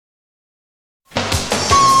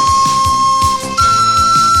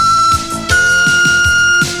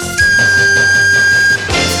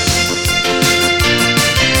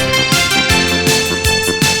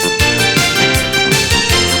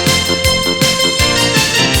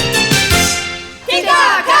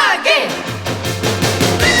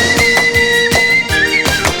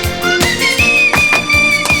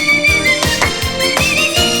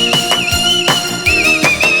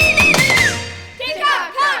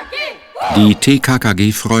Die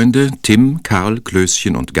TKKG-Freunde Tim, Karl,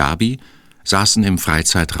 Klößchen und Gabi saßen im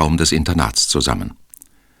Freizeitraum des Internats zusammen.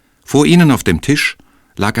 Vor ihnen auf dem Tisch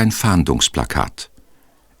lag ein Fahndungsplakat.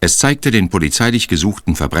 Es zeigte den polizeilich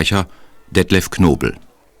gesuchten Verbrecher Detlef Knobel.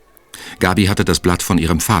 Gabi hatte das Blatt von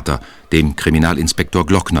ihrem Vater, dem Kriminalinspektor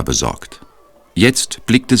Glockner, besorgt. Jetzt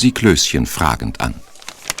blickte sie Klößchen fragend an.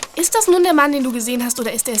 Ist das nun der Mann, den du gesehen hast,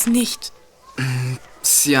 oder ist er es nicht?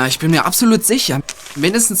 Tja, ich bin mir absolut sicher.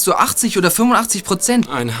 Mindestens zu 80 oder 85%.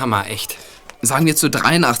 Ein Hammer, echt. Sagen wir zu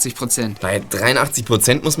 83%. Bei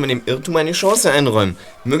 83% muss man dem Irrtum eine Chance einräumen.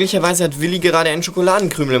 Möglicherweise hat Willi gerade einen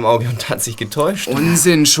Schokoladenkrümel im Auge und hat sich getäuscht.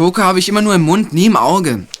 Unsinn, Schoko habe ich immer nur im Mund, nie im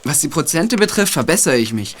Auge. Was die Prozente betrifft, verbessere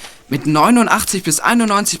ich mich. Mit 89 bis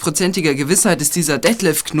 91%iger Gewissheit ist dieser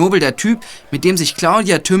Detlef Knobel der Typ, mit dem sich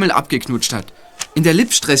Claudia Tümmel abgeknutscht hat. In der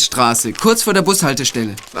Lippstressstraße, kurz vor der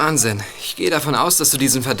Bushaltestelle. Wahnsinn. Ich gehe davon aus, dass du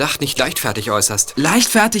diesen Verdacht nicht leichtfertig äußerst.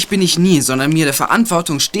 Leichtfertig bin ich nie, sondern mir der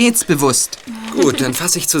Verantwortung stets bewusst. Gut, dann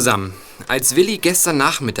fasse ich zusammen. Als Willi gestern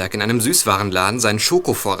Nachmittag in einem Süßwarenladen seinen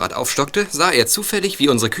Schokovorrat aufstockte, sah er zufällig, wie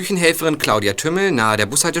unsere Küchenhelferin Claudia Tümmel nahe der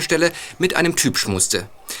Bushaltestelle mit einem Typ schmuste.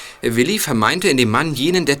 Willi vermeinte in dem Mann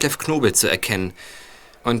jenen Detlef Knobel zu erkennen.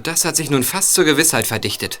 Und das hat sich nun fast zur Gewissheit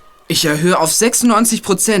verdichtet. Ich erhöhe auf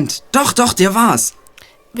 96%. Doch, der war's.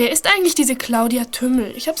 Wer ist eigentlich diese Claudia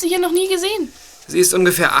Tümmel? Ich habe sie hier noch nie gesehen. Sie ist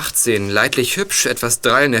ungefähr 18, leidlich hübsch, etwas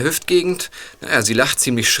Drall in der Hüftgegend. Naja, sie lacht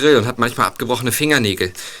ziemlich schrill und hat manchmal abgebrochene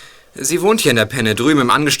Fingernägel. Sie wohnt hier in der Penne, drüben im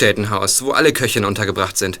Angestelltenhaus, wo alle Köchinnen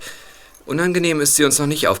untergebracht sind. Unangenehm ist sie uns noch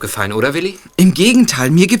nicht aufgefallen, oder Willi? Im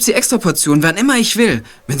Gegenteil, mir gibt sie extra Portionen, wann immer ich will.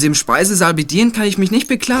 Wenn sie im Speisesaal bedienen, kann ich mich nicht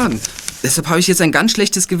beklagen. Deshalb habe ich jetzt ein ganz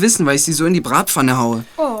schlechtes Gewissen, weil ich sie so in die Bratpfanne haue.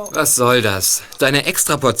 Oh. Was soll das? Deine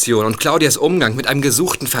Extraportion und Claudias Umgang mit einem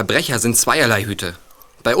gesuchten Verbrecher sind zweierlei Hüte.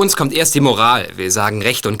 Bei uns kommt erst die Moral, wir sagen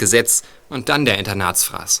Recht und Gesetz, und dann der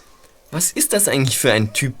Internatsfraß. Was ist das eigentlich für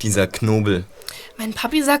ein Typ, dieser Knobel? Mein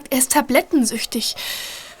Papi sagt, er ist tablettensüchtig.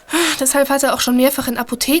 Deshalb hat er auch schon mehrfach in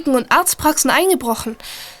Apotheken und Arztpraxen eingebrochen.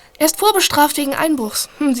 Er ist vorbestraft wegen Einbruchs.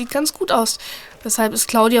 Sieht ganz gut aus. Deshalb ist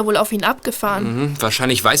Claudia wohl auf ihn abgefahren.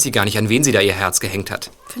 Wahrscheinlich weiß sie gar nicht, an wen sie da ihr Herz gehängt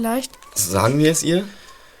hat. Vielleicht. Sagen wir es ihr?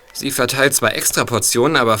 Sie verteilt zwar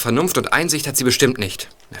Extraportionen, aber Vernunft und Einsicht hat sie bestimmt nicht.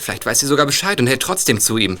 Vielleicht weiß sie sogar Bescheid und hält trotzdem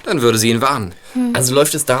zu ihm. Dann würde sie ihn warnen. Also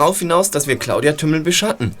läuft es darauf hinaus, dass wir Claudia Tümmel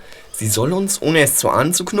beschatten. Sie soll uns, ohne es zu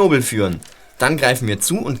ahnen, zu Knobel führen. Dann greifen wir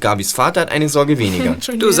zu und Gabis Vater hat eine Sorge weniger.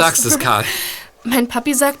 Du sagst es, Karl. Mein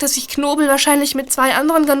Papi sagt, dass sich Knobel wahrscheinlich mit 2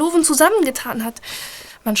 anderen Ganoven zusammengetan hat.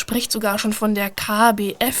 Man spricht sogar schon von der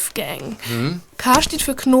KBF-Gang. K steht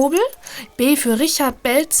für Knobel, B für Richard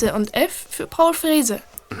Belze und F für Paul Frese.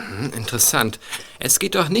 Interessant. Es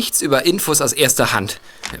geht doch nichts über Infos aus erster Hand.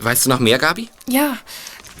 Weißt du noch mehr, Gabi? Ja,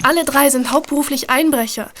 alle 3 sind hauptberuflich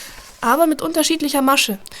Einbrecher, aber mit unterschiedlicher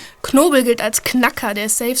Masche. Knobel gilt als Knacker, der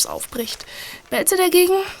Safes aufbricht. Belze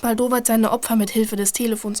dagegen baldowert seine Opfer mit Hilfe des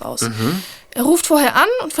Telefons aus. Er ruft vorher an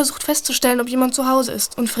und versucht festzustellen, ob jemand zu Hause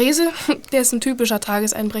ist. Und Frese, der ist ein typischer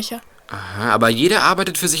Tageseinbrecher. Aha, aber jeder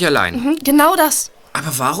arbeitet für sich allein. Genau das.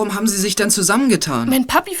 Aber warum haben sie sich dann zusammengetan? Mein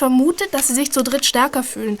Papi vermutet, dass sie sich zu dritt stärker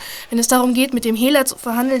fühlen, wenn es darum geht, mit dem Hehler zu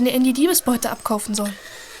verhandeln, der ihnen die Diebesbeute abkaufen soll.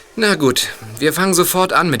 Na gut, wir fangen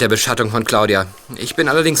sofort an mit der Beschattung von Claudia. Ich bin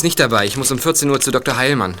allerdings nicht dabei. Ich muss um 14 Uhr zu Dr.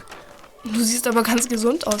 Heilmann. Du siehst aber ganz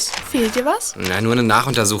gesund aus. Fehlt dir was? Na, nur eine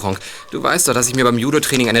Nachuntersuchung. Du weißt doch, dass ich mir beim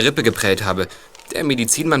Judo-Training eine Rippe geprellt habe. Der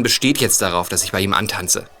Medizinmann besteht jetzt darauf, dass ich bei ihm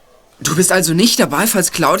antanze. Du bist also nicht dabei,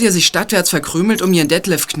 falls Claudia sich stadtwärts verkrümelt, um ihren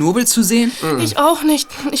Detlef Knobel zu sehen? Ich auch nicht.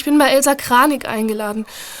 Ich bin bei Elsa Kranig eingeladen.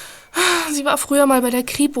 Sie war früher mal bei der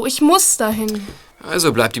Kripo. Ich muss dahin.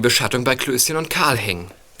 Also bleibt die Beschattung bei Klößchen und Karl hängen.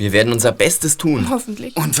 Wir werden unser Bestes tun.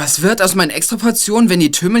 Hoffentlich. Und was wird aus meinen Extraportionen, wenn die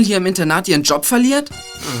Tümmel hier im Internat ihren Job verliert?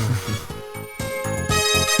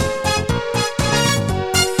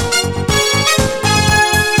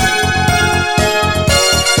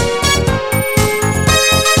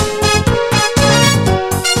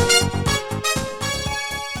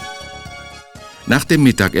 Nach dem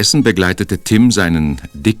Mittagessen begleitete Tim seinen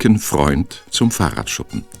dicken Freund zum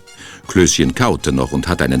Fahrradschuppen. Klößchen kaute noch und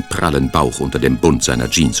hatte einen prallen Bauch unter dem Bund seiner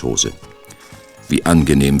Jeanshose. Wie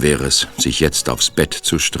angenehm wäre es, sich jetzt aufs Bett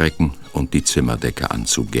zu strecken und die Zimmerdecke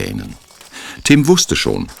anzugähnen. Tim wusste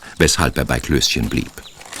schon, weshalb er bei Klößchen blieb.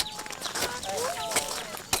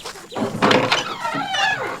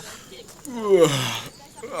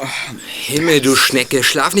 Himmel, du Schnecke,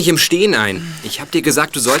 schlaf nicht im Stehen ein. Ich hab dir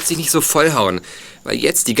gesagt, du sollst dich nicht so vollhauen, weil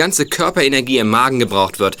jetzt die ganze Körperenergie im Magen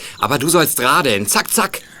gebraucht wird. Aber du sollst radeln. Zack,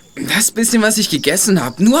 zack. Das bisschen, was ich gegessen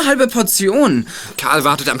habe, nur halbe Portion. Karl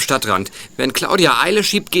wartet am Stadtrand. Wenn Claudia Eile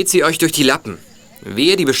schiebt, geht sie euch durch die Lappen.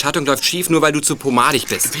 Wehe, die Bestattung läuft schief, nur weil du zu pomadig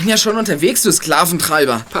bist. Bin ja schon unterwegs, du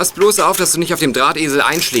Sklaventreiber. Pass bloß auf, dass du nicht auf dem Drahtesel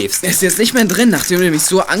einschläfst. Er ist jetzt nicht mehr drin, nachdem du mich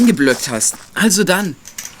so angeblöckt hast. Also dann.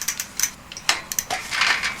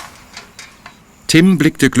 Tim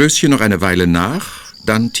blickte Klößchen noch eine Weile nach,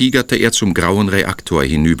 dann tigerte er zum grauen Reaktor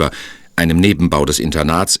hinüber, einem Nebenbau des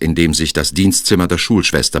Internats, in dem sich das Dienstzimmer der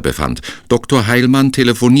Schulschwester befand. Dr. Heilmann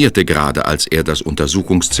telefonierte gerade, als er das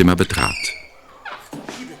Untersuchungszimmer betrat.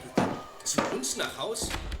 Zu uns nach Haus?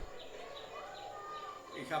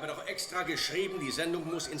 Ich habe doch extra geschrieben, die Sendung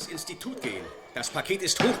muss ins Institut gehen. Das Paket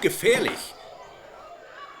ist hochgefährlich.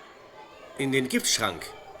 In den Giftschrank.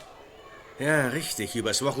 Ja, richtig.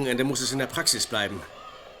 Übers Wochenende muss es in der Praxis bleiben.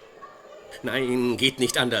 Nein, geht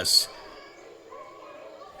nicht anders.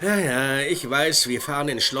 Ja, ich weiß, wir fahren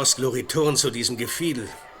in Schloss Gloriturn zu diesem Gefiedel.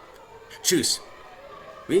 Tschüss.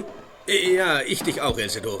 Wie? Ja, ich dich auch,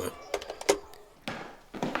 Elsedore.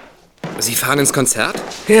 Sie fahren ins Konzert?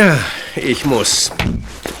 Ja, ich muss.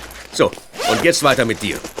 So, und jetzt weiter mit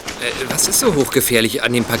dir. Was ist so hochgefährlich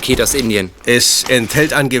an dem Paket aus Indien? Es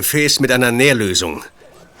enthält ein Gefäß mit einer Nährlösung.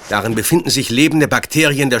 Darin befinden sich lebende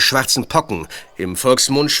Bakterien der schwarzen Pocken, im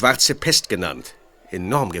Volksmund Schwarze Pest genannt.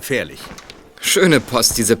 Enorm gefährlich. Schöne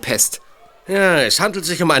Post, diese Pest. Ja, es handelt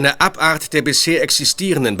sich um eine Abart der bisher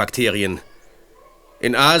existierenden Bakterien.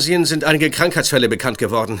 In Asien sind einige Krankheitsfälle bekannt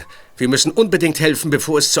geworden. Wir müssen unbedingt helfen,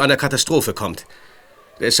 bevor es zu einer Katastrophe kommt.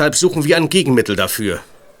 Deshalb suchen wir ein Gegenmittel dafür.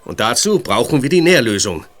 Und dazu brauchen wir die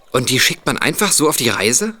Nährlösung. Und die schickt man einfach so auf die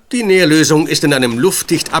Reise? Die Nährlösung ist in einem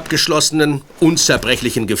luftdicht abgeschlossenen,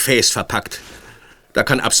 unzerbrechlichen Gefäß verpackt. Da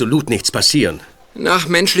kann absolut nichts passieren. Nach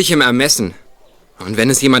menschlichem Ermessen. Und wenn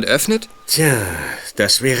es jemand öffnet? Tja,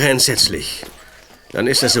 das wäre entsetzlich. Dann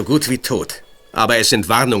ist er so gut wie tot. Aber es sind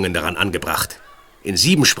Warnungen daran angebracht. In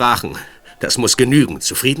 7 Sprachen. Das muss genügen.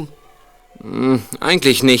 Zufrieden?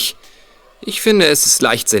 Eigentlich nicht. Ich finde, es ist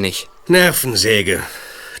leichtsinnig. Nervensäge.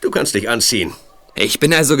 Du kannst dich anziehen. Ich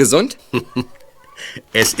bin also gesund?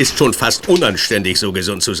 Es ist schon fast unanständig, so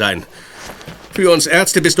gesund zu sein. Für uns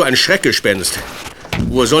Ärzte bist du ein Schreckgespenst.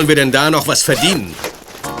 Wo sollen wir denn da noch was verdienen?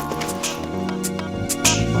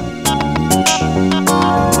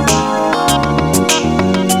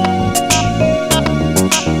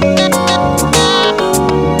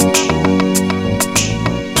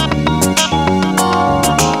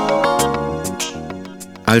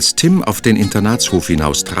 Als Tim auf den Internatshof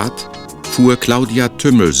hinaustrat, fuhr Claudia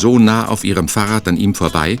Tümmel so nah auf ihrem Fahrrad an ihm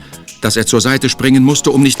vorbei, dass er zur Seite springen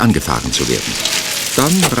musste, um nicht angefahren zu werden.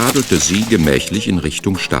 Dann radelte sie gemächlich in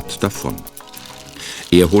Richtung Stadt davon.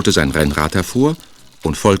 Er holte sein Rennrad hervor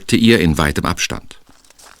und folgte ihr in weitem Abstand.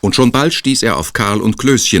 Und schon bald stieß er auf Karl und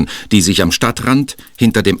Klößchen, die sich am Stadtrand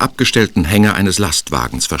hinter dem abgestellten Hänger eines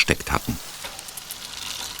Lastwagens versteckt hatten.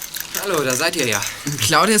 Hallo, da seid ihr ja.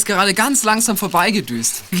 Claudia ist gerade ganz langsam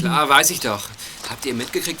vorbeigedüst. Klar, weiß ich doch. Habt ihr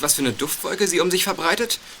mitgekriegt, was für eine Duftwolke sie um sich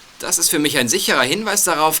verbreitet? Das ist für mich ein sicherer Hinweis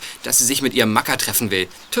darauf, dass sie sich mit ihrem Macker treffen will.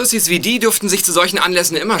 Tussis wie die duften sich zu solchen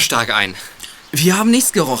Anlässen immer stark ein. Wir haben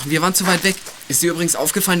nichts gerochen, wir waren zu weit weg. Ist dir übrigens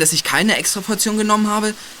aufgefallen, dass ich keine Extraportion genommen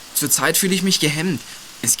habe? Zurzeit fühle ich mich gehemmt.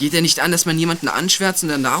 Es geht ja nicht an, dass man jemanden anschwärzt und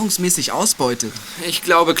dann nahrungsmäßig ausbeutet. Ich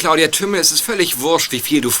glaube, Claudia Tümmel ist es völlig wurscht, wie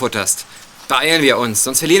viel du futterst. Beeilen wir uns,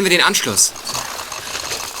 sonst verlieren wir den Anschluss.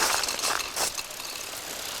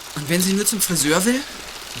 Und wenn sie nur zum Friseur will?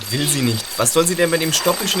 Will sie nicht. Was soll sie denn bei dem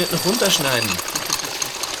Stoppelschnitt noch runterschneiden?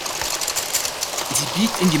 Sie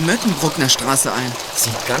biegt in die Möckenbruckner Straße ein.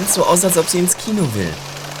 Sieht ganz so aus, als ob sie ins Kino will.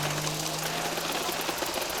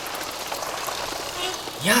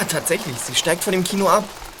 Ja, tatsächlich. Sie steigt von dem Kino ab.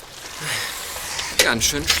 Ganz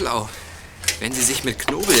schön schlau. Wenn sie sich mit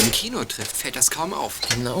Knobel im Kino trifft, fällt das kaum auf.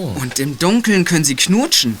 Genau. Und im Dunkeln können sie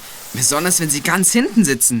knutschen. Besonders, wenn sie ganz hinten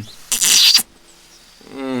sitzen.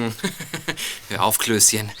 Hör auf,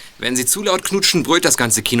 Klößchen. Wenn sie zu laut knutschen, brüllt das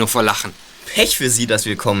ganze Kino vor Lachen. Pech für sie, dass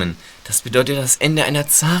wir kommen. Das bedeutet das Ende einer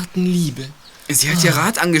zarten Liebe. Sie hat ihr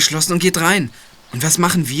Rad angeschlossen und geht rein. Und was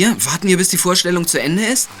machen wir? Warten wir, bis die Vorstellung zu Ende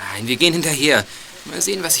ist? Nein, wir gehen hinterher. Mal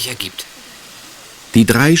sehen, was sich ergibt. Die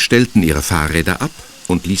 3 stellten ihre Fahrräder ab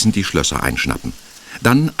und ließen die Schlösser einschnappen.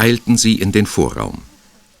 Dann eilten sie in den Vorraum.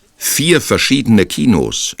 4 verschiedene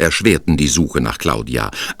Kinos erschwerten die Suche nach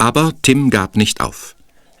Claudia, aber Tim gab nicht auf.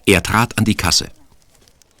 Er trat an die Kasse.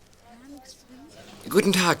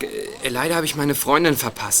 Guten Tag. Leider habe ich meine Freundin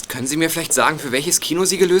verpasst. Können Sie mir vielleicht sagen, für welches Kino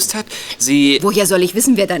sie gelöst hat? Woher soll ich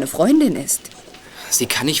wissen, wer deine Freundin ist? Sie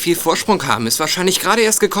kann nicht viel Vorsprung haben. Ist wahrscheinlich gerade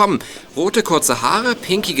erst gekommen. Rote, kurze Haare,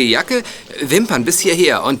 pinkige Jacke, Wimpern bis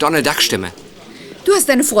hierher und Donald Duck Stimme. Du hast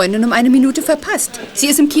deine Freundin um 1 Minute verpasst. Sie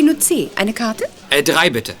ist im Kino C. Eine Karte? 3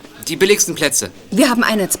 bitte. Die billigsten Plätze. Wir haben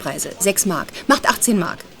Einheitspreise. 6 Mark. Macht 18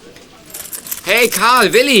 Mark. Hey,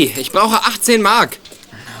 Karl, Willi, ich brauche 18 Mark.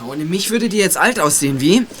 Ohne mich würde die jetzt alt aussehen,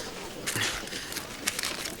 wie?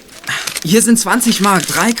 Hier sind 20 Mark,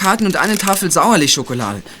 3 Karten und eine Tafel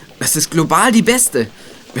Sauerlich-Schokolade. Das ist global die beste.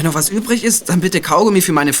 Wenn noch was übrig ist, dann bitte Kaugummi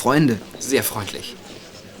für meine Freunde. Sehr freundlich.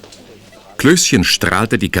 Klößchen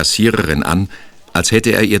strahlte die Kassiererin an, als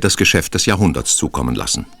hätte er ihr das Geschäft des Jahrhunderts zukommen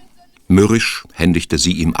lassen. Mürrisch händigte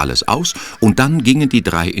sie ihm alles aus und dann gingen die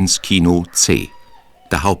drei ins Kino C.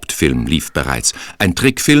 Der Hauptfilm lief bereits, ein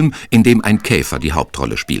Trickfilm, in dem ein Käfer die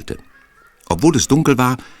Hauptrolle spielte. Obwohl es dunkel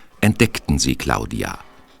war, entdeckten sie Claudia.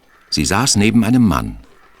 Sie saß neben einem Mann.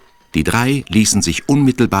 Die drei ließen sich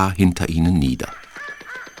unmittelbar hinter ihnen nieder.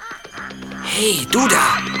 Hey, du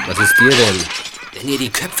da! Was ist dir denn? Wenn ihr die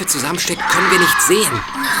Köpfe zusammensteckt, können wir nicht sehen.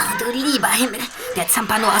 Ach, du lieber Himmel. Der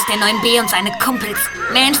Zampano aus der 9b und seine Kumpels.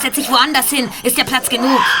 Mensch, setz dich woanders hin. Ist ja Platz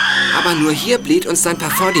genug. Aber nur hier bläht uns dein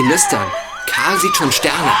Parfum die Nüstern. Karl sieht schon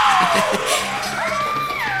Sterne.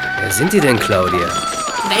 Wer sind die denn, Claudia?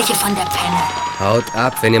 Welche von der Penne? Haut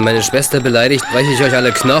ab, wenn ihr meine Schwester beleidigt, breche ich euch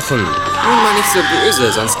alle Knochen. Nun mal nicht so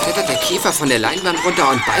böse, sonst klettert der Käfer von der Leinwand runter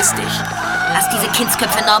und beißt dich. Lass diese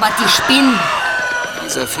Kindsköpfe, Norbert, die spinnen.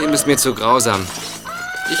 Dieser Film ist mir zu grausam.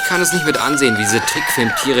 Ich kann es nicht mit ansehen, wie diese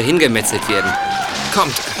Trickfilmtiere hingemetzelt werden.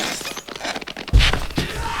 Kommt.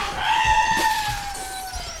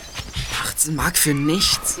 18 Mark für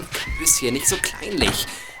nichts. Bist hier nicht so kleinlich.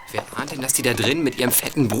 Wer ahnt denn, dass die da drin mit ihrem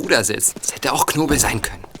fetten Bruder sitzt? Das hätte auch Knobel sein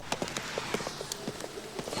können.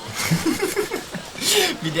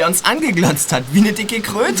 Wie der uns angeglotzt hat, wie eine dicke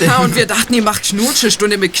Kröte. Ja, und wir dachten, ihr macht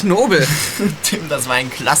Knutschestunde mit Knobel. Tim, das war ein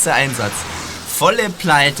klasse Einsatz. Volle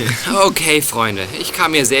Pleite. Okay, Freunde, ich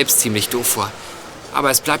kam mir selbst ziemlich doof vor. Aber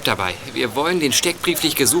es bleibt dabei. Wir wollen den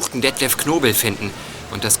steckbrieflich gesuchten Detlef Knobel finden.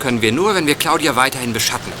 Und das können wir nur, wenn wir Claudia weiterhin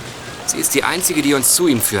beschatten. Sie ist die Einzige, die uns zu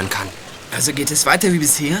ihm führen kann. Also geht es weiter wie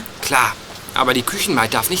bisher? Klar, aber die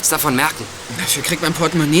Küchenmaid darf nichts davon merken. Dafür kriegt mein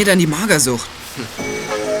Portemonnaie dann die Magersucht.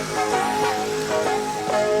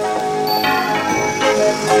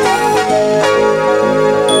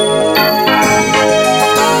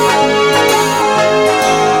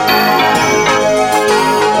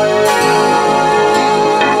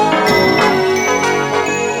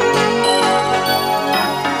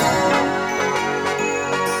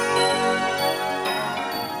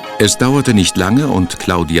 Es dauerte nicht lange und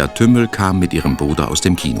Claudia Tümmel kam mit ihrem Bruder aus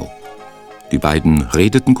dem Kino. Die beiden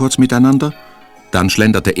redeten kurz miteinander, dann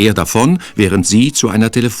schlenderte er davon, während sie zu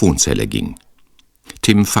einer Telefonzelle ging.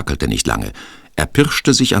 Tim fackelte nicht lange. Er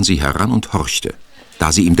pirschte sich an sie heran und horchte.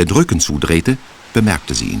 Da sie ihm den Rücken zudrehte,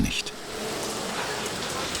 bemerkte sie ihn nicht.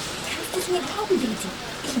 Kannst du es mir glauben, Diti?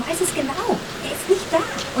 Ich weiß es genau. Er ist nicht da.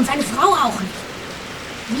 Und seine Frau auch nicht.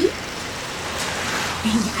 Wie?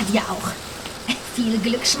 Ja, dir auch. Viel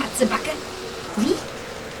Glück, Schmatzebacke. Wie?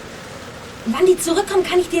 Wann die zurückkommen,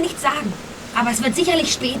 kann ich dir nicht sagen. Aber es wird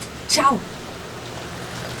sicherlich spät. Ciao.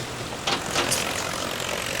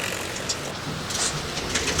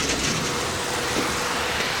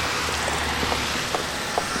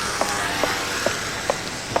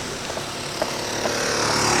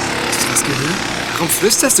 Hast du was gehört? Warum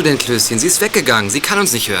flüsterst du denn, Klößchen? Sie ist weggegangen. Sie kann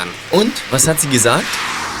uns nicht hören. Und? Was hat sie gesagt?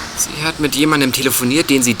 Sie hat mit jemandem telefoniert,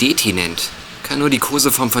 den sie Deti nennt. Kann nur die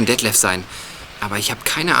Koseform von Detlef sein. Aber ich habe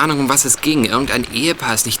keine Ahnung, um was es ging. Irgendein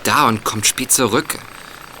Ehepaar ist nicht da und kommt spät zurück.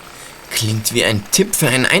 Klingt wie ein Tipp für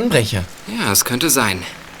einen Einbrecher. Ja, es könnte sein.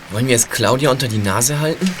 Wollen wir es Claudia unter die Nase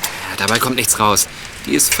halten? Ja, dabei kommt nichts raus.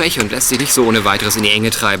 Die ist frech und lässt sich nicht so ohne weiteres in die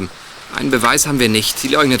Enge treiben. Einen Beweis haben wir nicht. Sie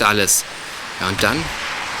leugnet alles. Ja, und dann?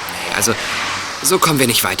 Nee, also, so kommen wir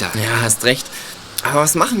nicht weiter. Ja, hast recht. Aber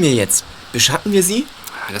was machen wir jetzt? Beschatten wir sie?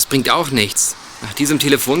 Das bringt auch nichts. Nach diesem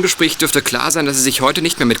Telefongespräch dürfte klar sein, dass sie sich heute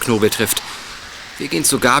nicht mehr mit Knobel trifft. Wir gehen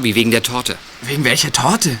zu Gabi wegen der Torte. Wegen welcher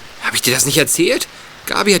Torte? Habe ich dir das nicht erzählt?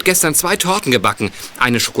 Gabi hat gestern 2 Torten gebacken.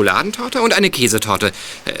 Eine Schokoladentorte und eine Käsetorte.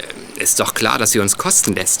 Ist doch klar, dass sie uns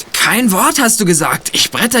kosten lässt. Kein Wort hast du gesagt. Ich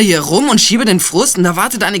bretter hier rum und schiebe den Frust und da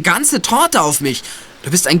wartet eine ganze Torte auf mich. Du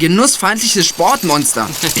bist ein genussfeindliches Sportmonster.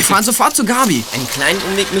 Wir fahren sofort zu Gabi. Einen kleinen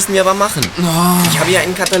Umweg müssen wir aber machen. Ich habe ja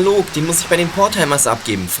einen Katalog, den muss ich bei den Portheimers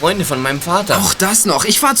abgeben. Freunde von meinem Vater. Auch das noch.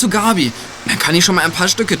 Ich fahre zu Gabi. Dann kann ich schon mal ein paar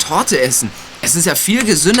Stücke Torte essen. Es ist ja viel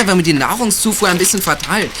gesünder, wenn man die Nahrungszufuhr ein bisschen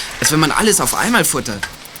verteilt, als wenn man alles auf einmal futtert.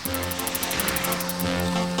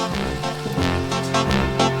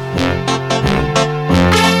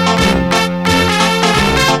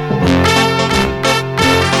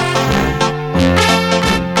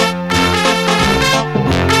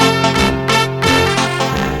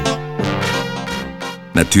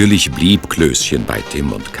 Natürlich blieb Klößchen bei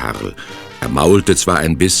Tim und Karl. Er maulte zwar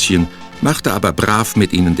ein bisschen, machte aber brav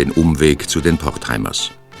mit ihnen den Umweg zu den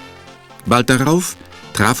Portheimers. Bald darauf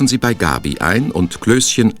trafen sie bei Gabi ein und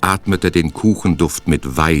Klößchen atmete den Kuchenduft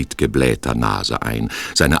mit weit geblähter Nase ein.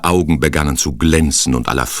 Seine Augen begannen zu glänzen und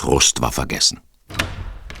aller Frust war vergessen.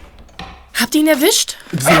 Habt ihr ihn erwischt?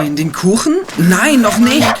 Wen, den Kuchen? Nein, noch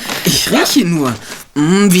nicht. Ich rieche ihn nur.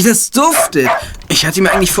 Wie das duftet. Ich hatte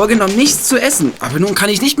mir eigentlich vorgenommen, nichts zu essen. Aber nun kann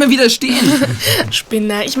ich nicht mehr widerstehen.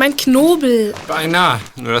 Spinner, ich mein Knobel. Beinahe.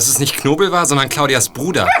 Nur, dass es nicht Knobel war, sondern Claudias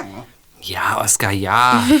Bruder. Ja, Oskar,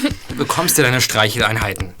 ja. Du bekommst dir deine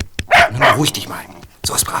Streicheleinheiten. Nun beruhig dich mal.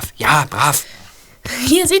 So ist brav. Ja, brav.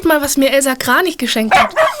 Hier seht mal, was mir Elsa Kranich geschenkt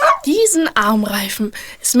hat. Diesen Armreifen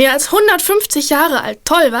ist mehr als 150 Jahre alt.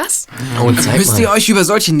 Toll, was? Müsst ihr euch über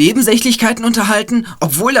solche Nebensächlichkeiten unterhalten,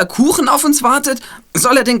 obwohl der Kuchen auf uns wartet?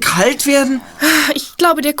 Soll er denn kalt werden? Ich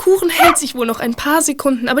glaube, der Kuchen hält sich wohl noch ein paar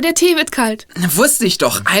Sekunden, aber der Tee wird kalt. Wusste ich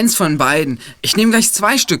doch, eins von beiden. Ich nehme gleich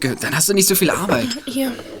 2 Stücke, dann hast du nicht so viel Arbeit.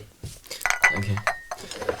 Hier. Okay.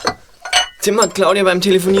 Tim hat Claudia beim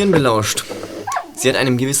Telefonieren belauscht. Sie hat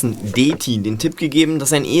einem gewissen Deti den Tipp gegeben,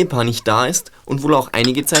 dass ein Ehepaar nicht da ist und wohl auch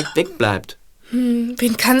einige Zeit wegbleibt.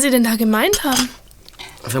 Wen kann sie denn da gemeint haben?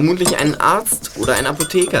 Vermutlich einen Arzt oder einen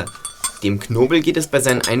Apotheker. Dem Knobel geht es bei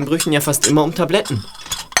seinen Einbrüchen ja fast immer um Tabletten.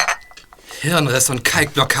 Hirnriss und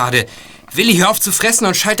Kalkblockade. Willi, hör auf zu fressen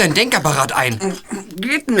und schalt dein Denkapparat ein.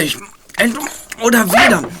 Geht nicht. End oder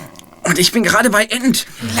wieder. Und ich bin gerade bei End.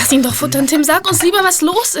 Lass ihn doch futtern, Tim. Sag uns lieber, was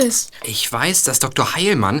los ist. Ich weiß, dass Dr.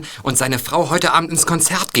 Heilmann und seine Frau heute Abend ins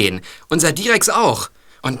Konzert gehen. Unser Direx auch.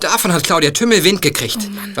 Und davon hat Claudia Tümmel Wind gekriegt.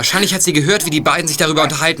 Wahrscheinlich hat sie gehört, wie die beiden sich darüber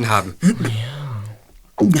unterhalten haben.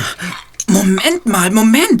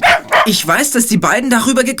 Moment. Ich weiß, dass die beiden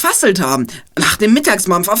darüber gequasselt haben. Nach dem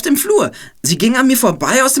Mittagsmampf auf dem Flur. Sie ging an mir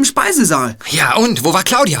vorbei aus dem Speisesaal. Ja, und? Wo war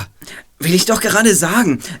Claudia? Will ich doch gerade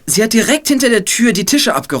sagen. Sie hat direkt hinter der Tür die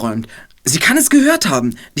Tische abgeräumt. Sie kann es gehört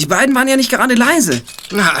haben. Die beiden waren ja nicht gerade leise.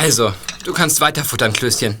 Na also, du kannst weiterfuttern,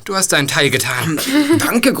 Klößchen. Du hast deinen Teil getan.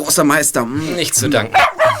 Danke, großer Meister. Nichts zu danken.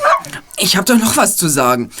 Ich habe doch noch was zu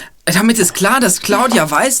sagen. Damit ist klar, dass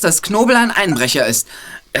Claudia weiß, dass Knobel ein Einbrecher ist.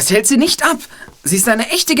 Es hält sie nicht ab. Sie ist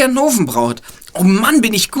eine echte Ganovenbraut. Oh Mann,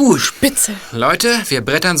 bin ich gut. Spitze. Leute, wir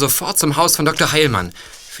brettern sofort zum Haus von Dr. Heilmann.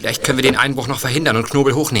 Vielleicht können wir den Einbruch noch verhindern und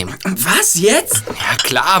Knobel hochnehmen. Was, jetzt? Ja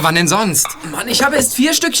klar, wann denn sonst? Mann, ich habe erst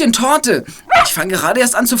 4 Stückchen Torte. Ich fange gerade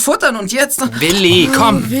erst an zu futtern und jetzt... Willi,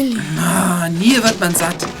 komm. Willi. Nie wird man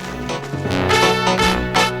satt.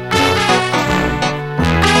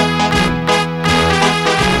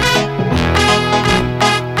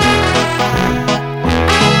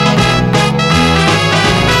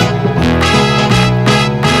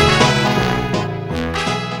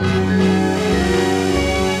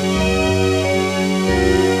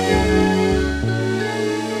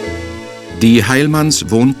 Die Heilmanns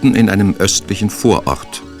wohnten in einem östlichen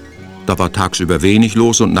Vorort. Da war tagsüber wenig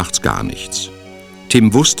los und nachts gar nichts.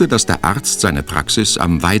 Tim wusste, dass der Arzt seine Praxis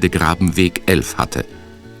am Weidegrabenweg 11 hatte.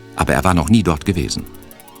 Aber er war noch nie dort gewesen.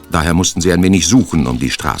 Daher mussten sie ein wenig suchen, um die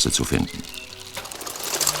Straße zu finden.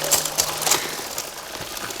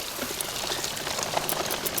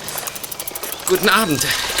 Guten Abend.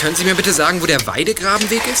 Können Sie mir bitte sagen, wo der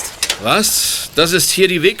Weidegrabenweg ist? Was? Das ist hier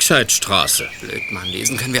die Wegscheidstraße. Blöd, Mann,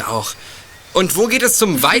 lesen können wir auch. Und wo geht es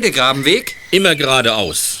zum Weidegrabenweg? Immer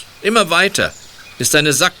geradeaus. Immer weiter. Ist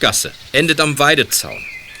eine Sackgasse. Endet am Weidezaun.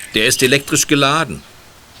 Der ist elektrisch geladen.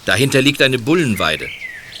 Dahinter liegt eine Bullenweide.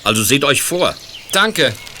 Also seht euch vor.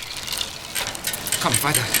 Danke. Komm,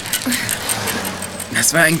 weiter.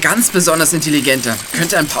 Das war ein ganz besonders intelligenter.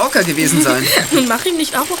 Könnte ein Pauker gewesen sein. Nun mach ihm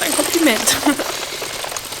nicht auch noch ein Kompliment.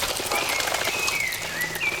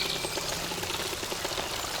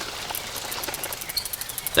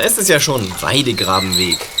 Da ist es ja schon,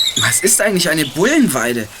 Weidegrabenweg. Was ist eigentlich eine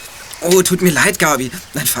Bullenweide? Oh, tut mir leid, Gabi.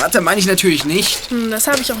 Dein Vater meine ich natürlich nicht. Das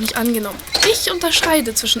habe ich auch nicht angenommen. Ich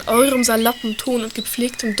unterscheide zwischen eurem saloppen Ton und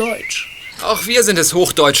gepflegtem Deutsch. Auch wir sind des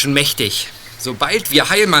Hochdeutschen mächtig. Sobald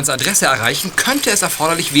wir Heilmanns Adresse erreichen, könnte es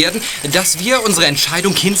erforderlich werden, dass wir unsere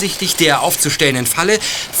Entscheidung hinsichtlich der aufzustellenden Falle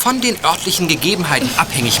von den örtlichen Gegebenheiten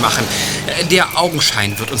abhängig machen. Der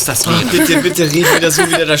Augenschein wird uns das lehren. Bitte, red wieder so,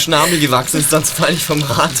 wie der Schnabel gewachsen ist, sonst falle ich vom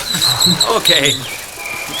Rad. Okay.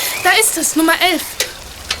 Da ist es, Nummer 11.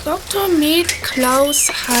 Dr. Med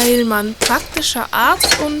Klaus Heilmann, praktischer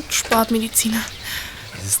Arzt und Sportmediziner.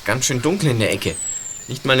 Es ist ganz schön dunkel in der Ecke.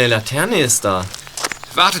 Nicht mal eine Laterne ist da.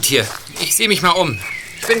 Wartet hier. Ich sehe mich mal um.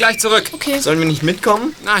 Ich bin gleich zurück. Okay. Sollen wir nicht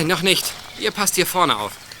mitkommen? Nein, noch nicht. Ihr passt hier vorne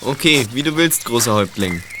auf. Okay, wie du willst, großer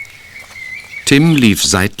Häuptling. Tim lief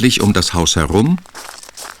seitlich um das Haus herum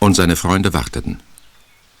und seine Freunde warteten.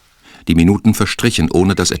 Die Minuten verstrichen,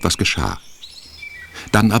 ohne dass etwas geschah.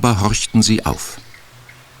 Dann aber horchten sie auf.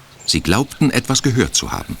 Sie glaubten, etwas gehört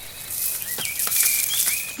zu haben.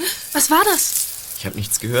 Was war das? Ich habe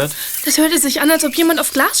nichts gehört. Das hörte sich an, als ob jemand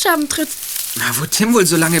auf Glasscherben tritt. Na, wo Tim wohl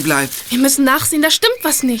so lange bleibt. Wir müssen nachsehen, da stimmt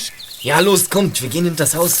was nicht. Ja, los, kommt, wir gehen in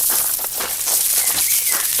das Haus.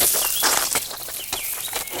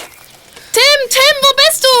 Tim, wo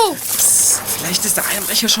bist du? Psst, vielleicht ist der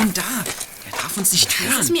Einbrecher schon da. Er darf uns nicht Das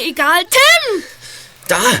hören. ist mir egal. Tim!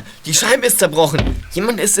 Da, die Scheibe ist zerbrochen.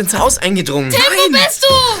 Jemand ist ins Haus eingedrungen. Tim, wo bist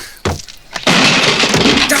du?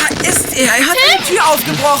 Da ist er. Er hat die Tür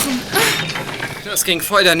aufgebrochen. Das ging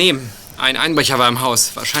voll daneben. Ein Einbrecher war im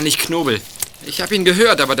Haus, wahrscheinlich Knobel. Ich habe ihn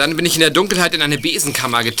gehört, aber dann bin ich in der Dunkelheit in eine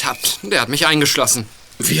Besenkammer getappt. Der hat mich eingeschlossen.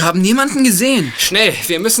 Wir haben niemanden gesehen. Schnell,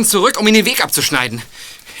 wir müssen zurück, um ihn den Weg abzuschneiden.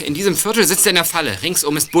 In diesem Viertel sitzt er in der Falle.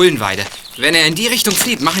 Ringsum ist Bullenweide. Wenn er in die Richtung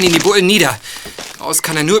flieht, machen ihn die Bullen nieder. Raus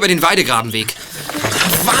kann er nur über den Weidegrabenweg.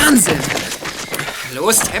 Wahnsinn.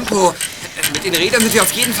 Los, Tempo. Mit den Rädern sind wir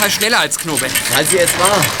auf jeden Fall schneller als Knobel. Weil sie es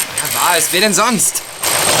war. Ja, war es. Wer denn sonst?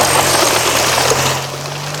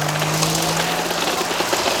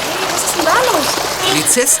 Was ist denn da los?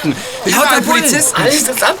 Polizisten. Lauter Polizisten. Alles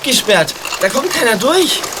ist abgesperrt. Da kommt keiner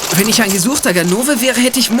durch. Wenn ich ein gesuchter Ganove wäre,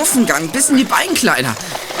 hätte ich Muffengang bis in die Beinkleider.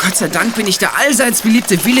 Gott sei Dank bin ich der allseits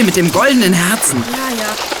beliebte Wille mit dem goldenen Herzen.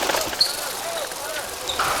 Ja.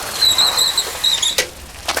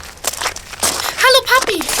 Hallo,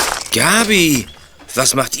 Papi. Gabi,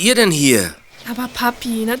 was macht ihr denn hier? Aber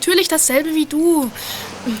Papi, natürlich dasselbe wie du.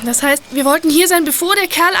 Das heißt, wir wollten hier sein, bevor der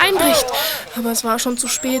Kerl einbricht. Aber es war schon zu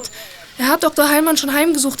spät. Er hat Dr. Heilmann schon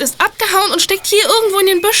heimgesucht, ist abgehauen und steckt hier irgendwo in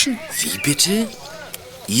den Büschen. Wie bitte?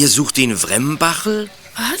 Ihr sucht den Wrembachel?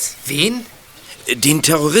 Was? Wen? Den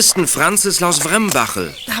Terroristen Franzislaus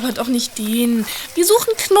Wrembachel. Aber doch nicht den. Wir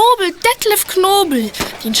suchen Knobel, Detlef Knobel.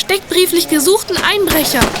 Den steckbrieflich gesuchten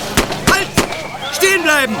Einbrecher. Halt! Stehen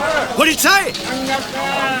bleiben! Polizei!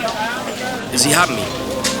 Sie haben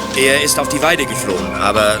ihn. Er ist auf die Weide geflogen,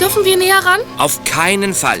 aber... Dürfen wir näher ran? Auf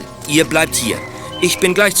keinen Fall. Ihr bleibt hier. Ich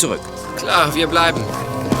bin gleich zurück. Klar, wir bleiben.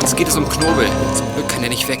 Uns geht es um Knobel. Zum Glück kann er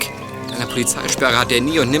nicht weg. Mit einer Polizeisperre hat er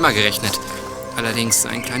nie und nimmer gerechnet. Allerdings,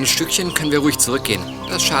 ein kleines Stückchen können wir ruhig zurückgehen.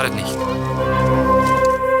 Das schadet nicht.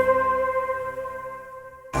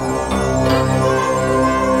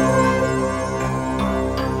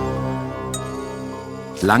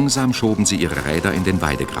 Langsam schoben sie ihre Räder in den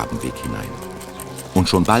Weidegrabenweg hinein. Und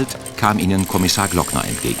schon bald kam ihnen Kommissar Glockner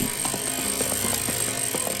entgegen.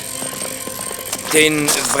 Den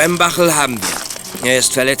Wrembachel haben wir. Er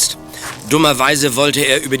ist verletzt. Dummerweise wollte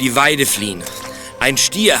er über die Weide fliehen. Ein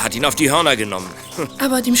Stier hat ihn auf die Hörner genommen.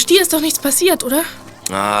 Aber dem Stier ist doch nichts passiert, oder?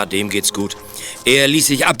 Ah, dem geht's gut. Er ließ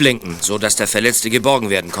sich ablenken, sodass der Verletzte geborgen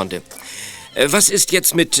werden konnte. Was ist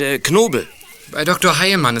jetzt mit Knobel? Bei Dr.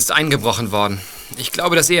 Heilmann ist eingebrochen worden. Ich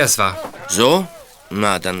glaube, dass er es war. So?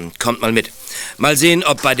 Na, dann kommt mal mit. Mal sehen,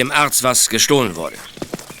 ob bei dem Arzt was gestohlen wurde.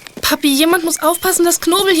 Papi, jemand muss aufpassen, dass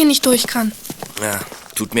Knobel hier nicht durch kann. Ja,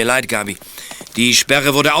 tut mir leid, Gabi. Die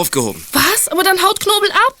Sperre wurde aufgehoben. Was? Aber dann haut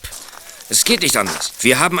Knobel ab. Es geht nicht anders.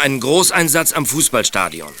 Wir haben einen Großeinsatz am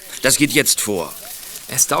Fußballstadion. Das geht jetzt vor.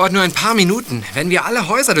 Es dauert nur ein paar Minuten. Wenn wir alle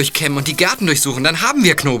Häuser durchkämmen und die Gärten durchsuchen, dann haben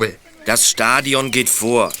wir Knobel. Das Stadion geht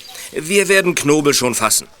vor. Wir werden Knobel schon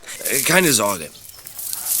fassen. Keine Sorge.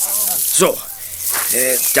 So,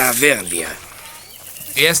 da wären wir.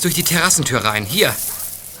 Er ist durch die Terrassentür rein. Hier.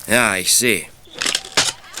 Ja, ich sehe.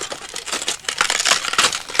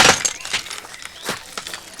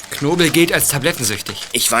 Knobel gilt als tablettensüchtig.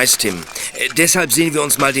 Ich weiß, Tim. Deshalb sehen wir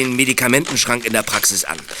uns mal den Medikamentenschrank in der Praxis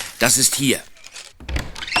an. Das ist hier.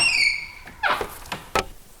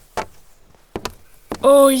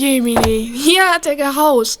 Oh je, Mini. Hier hat er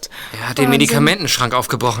gehaust. Er hat den Medikamentenschrank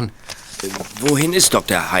aufgebrochen. Wohin ist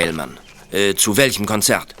Dr. Heilmann? Zu welchem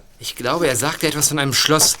Konzert? Ich glaube, er sagte etwas von einem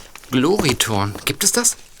Schloss Gloritorn. Gibt es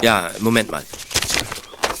das? Ja, Moment mal.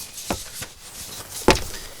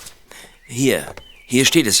 Hier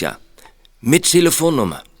steht es ja. Mit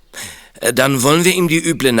Telefonnummer. Dann wollen wir ihm die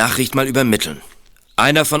üble Nachricht mal übermitteln.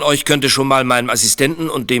 Einer von euch könnte schon mal meinem Assistenten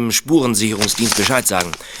und dem Spurensicherungsdienst Bescheid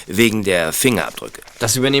sagen. Wegen der Fingerabdrücke.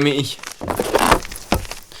 Das übernehme ich.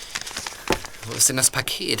 Wo ist denn das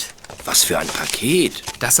Paket? Was für ein Paket?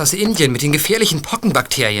 Das aus Indien mit den gefährlichen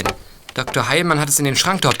Pockenbakterien. Dr. Heilmann hat es in den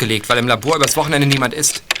Schrank dort gelegt, weil im Labor übers Wochenende niemand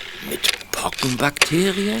ist. Mit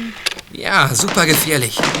Pockenbakterien? Ja, super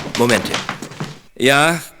gefährlich. Moment.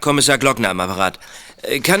 Ja, Kommissar Glockner am Apparat.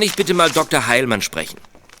 Kann ich bitte mal Dr. Heilmann sprechen?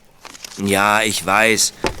 Ja, ich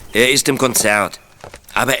weiß. Er ist im Konzert.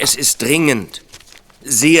 Aber es ist dringend.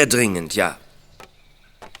 Sehr dringend, ja.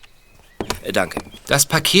 Danke. Das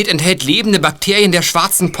Paket enthält lebende Bakterien der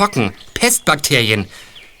schwarzen Pocken. Pestbakterien.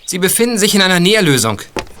 Sie befinden sich in einer Nährlösung.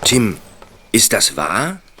 Tim, ist das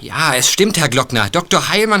wahr? Ja, es stimmt, Herr Glockner. Dr.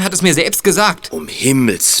 Heilmann hat es mir selbst gesagt. Um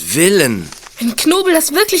Himmels Willen. Wenn Knobel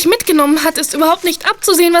das wirklich mitgenommen hat, ist überhaupt nicht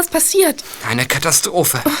abzusehen, was passiert. Eine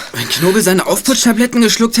Katastrophe. Wenn Knobel seine Aufputschtabletten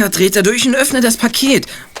geschluckt hat, dreht er durch und öffnet das Paket.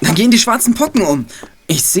 Dann gehen die schwarzen Pocken um.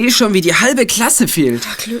 Ich sehe schon, wie die halbe Klasse fehlt.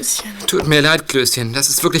 Ach, Klößchen. Tut mir leid, Klößchen. Das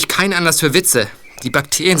ist wirklich kein Anlass für Witze. Die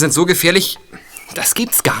Bakterien sind so gefährlich, das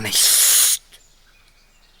gibt's gar nicht.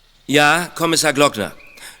 Ja, Kommissar Glockner.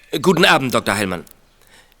 Guten Abend, Dr. Heilmann.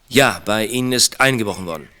 Ja, bei Ihnen ist eingebrochen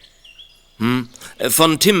worden.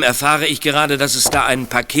 Von Tim erfahre ich gerade, dass es da ein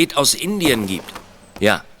Paket aus Indien gibt.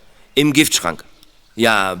 Ja, im Giftschrank.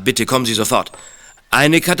 Ja, bitte kommen Sie sofort.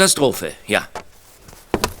 Eine Katastrophe, ja.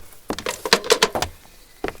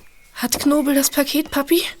 Hat Knobel das Paket,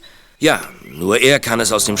 Papi? Ja, nur er kann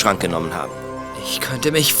es aus dem Schrank genommen haben. Ich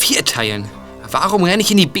könnte mich vierteilen. Warum renne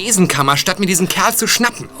ich in die Besenkammer, statt mir diesen Kerl zu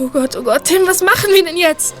schnappen? Oh Gott, Tim, was machen wir denn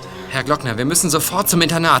jetzt? Herr Glockner, wir müssen sofort zum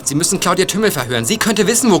Internat. Sie müssen Claudia Tümmel verhören. Sie könnte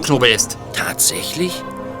wissen, wo Knobel ist. Tatsächlich?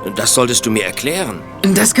 Das solltest du mir erklären.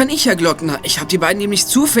 Das kann ich, Herr Glockner. Ich habe die beiden nämlich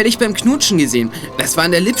zufällig beim Knutschen gesehen. Das war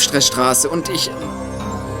in der Lippstraße und ich...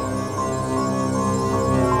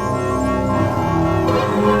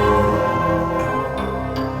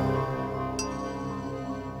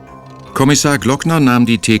 Kommissar Glockner nahm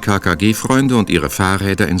die TKKG-Freunde und ihre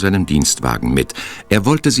Fahrräder in seinem Dienstwagen mit. Er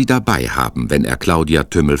wollte sie dabei haben, wenn er Claudia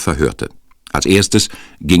Tümmel verhörte. Als erstes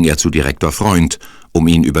ging er zu Direktor Freund, um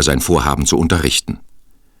ihn über sein Vorhaben zu unterrichten.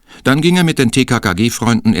 Dann ging er mit den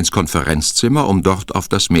TKKG-Freunden ins Konferenzzimmer, um dort auf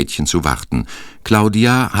das Mädchen zu warten.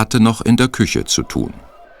 Claudia hatte noch in der Küche zu tun.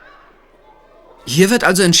 Hier wird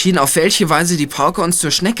also entschieden, auf welche Weise die Pauker uns zur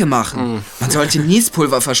Schnecke machen. Man sollte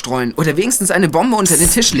Niespulver verstreuen oder wenigstens eine Bombe unter den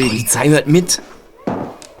Tisch legen. Die Polizei hört mit.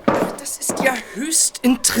 Das ist ja höchst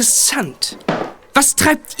interessant. Was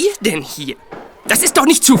treibt ihr denn hier? Das ist doch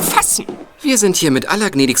nicht zu fassen. Wir sind hier mit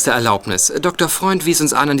allergnädigster Erlaubnis. Dr. Freund wies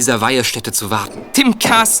uns an dieser Weihestätte zu warten. Tim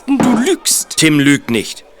Carsten, du lügst. Tim lügt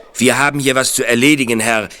nicht. Wir haben hier was zu erledigen,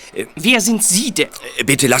 Herr... Wer sind Sie denn?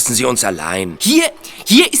 Bitte lassen Sie uns allein. Hier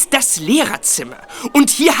ist das Lehrerzimmer. Und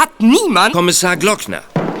hier hat niemand... Kommissar Glockner.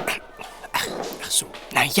 Ach so.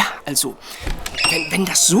 Na ja, also, wenn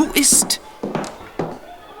das so ist...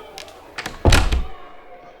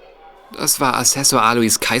 Das war Assessor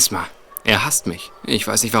Alois Keismar. Er hasst mich. Ich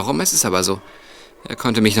weiß nicht warum, es ist aber so. Er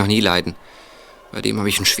konnte mich noch nie leiden. Bei dem habe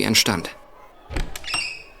ich einen schweren Stand.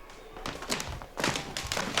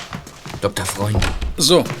 Dr. Freund.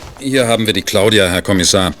 So, hier haben wir die Claudia, Herr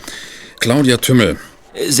Kommissar. Claudia Tümmel.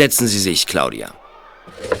 Setzen Sie sich, Claudia.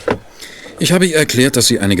 Ich habe ihr erklärt, dass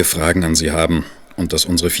Sie einige Fragen an Sie haben und dass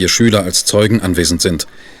unsere 4 Schüler als Zeugen anwesend sind.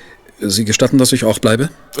 Sie gestatten, dass ich auch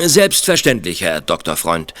bleibe? Selbstverständlich, Herr Dr.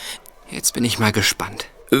 Freund. Jetzt bin ich mal gespannt.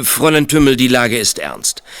 Fräulein Tümmel, die Lage ist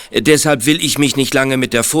ernst. Deshalb will ich mich nicht lange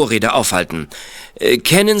mit der Vorrede aufhalten.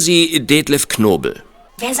 Kennen Sie Detlef Knobel?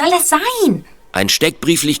 Wer soll das sein? Ein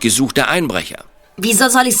steckbrieflich gesuchter Einbrecher. Wieso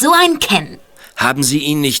soll ich so einen kennen? Haben Sie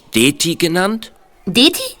ihn nicht Deti genannt?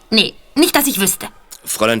 Deti? Nee, nicht, dass ich wüsste.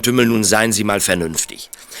 Fräulein Tümmel, nun seien Sie mal vernünftig.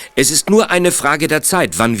 Es ist nur eine Frage der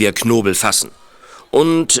Zeit, wann wir Knobel fassen.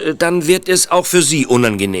 Und dann wird es auch für Sie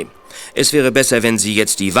unangenehm. Es wäre besser, wenn Sie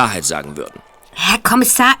jetzt die Wahrheit sagen würden. Herr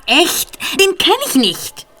Kommissar, echt? Den kenne ich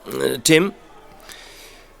nicht. Tim?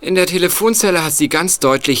 In der Telefonzelle hat sie ganz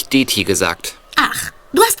deutlich Deti gesagt. Ach,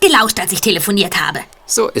 du hast gelauscht, als ich telefoniert habe.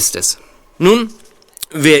 So ist es. Nun,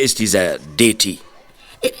 wer ist dieser Deti?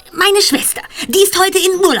 Meine Schwester. Die ist heute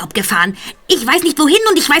in Urlaub gefahren. Ich weiß nicht wohin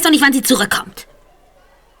und ich weiß auch nicht, wann sie zurückkommt.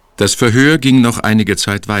 Das Verhör ging noch einige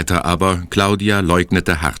Zeit weiter, aber Claudia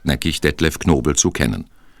leugnete hartnäckig, Detlef Knobel zu kennen.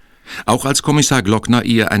 Auch als Kommissar Glockner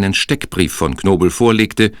ihr einen Steckbrief von Knobel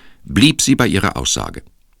vorlegte, blieb sie bei ihrer Aussage.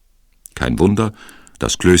 Kein Wunder,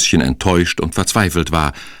 dass Klößchen enttäuscht und verzweifelt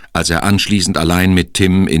war, als er anschließend allein mit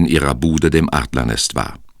Tim in ihrer Bude, dem Adlernest,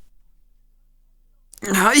 war.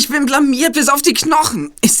 Ja, ich bin blamiert bis auf die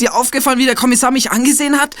Knochen. Ist dir aufgefallen, wie der Kommissar mich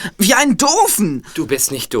angesehen hat? Wie einen Doofen. Du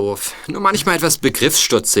bist nicht doof. Nur manchmal etwas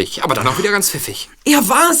begriffsstutzig, aber dann auch wieder ganz pfiffig. Er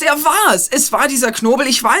war's. Es war dieser Knobel,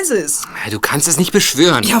 ich weiß es. Du kannst es nicht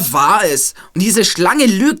beschwören. Er war es. Und diese Schlange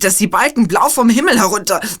lügt, dass die Balken blau vom Himmel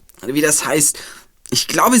herunter... Wie das heißt... Ich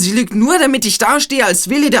glaube, sie lügt nur, damit ich dastehe als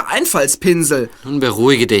Willi der Einfallspinsel. Nun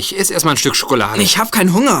beruhige dich. Iss erstmal ein Stück Schokolade. Ich hab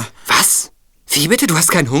keinen Hunger. Was? Wie bitte? Du hast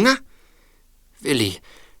keinen Hunger? Willi,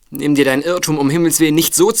 nimm dir deinen Irrtum um Himmels Willen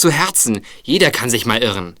nicht so zu Herzen. Jeder kann sich mal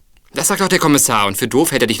irren. Das sagt auch der Kommissar und für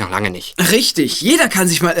doof hält er dich noch lange nicht. Richtig, jeder kann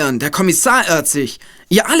sich mal irren. Der Kommissar irrt sich.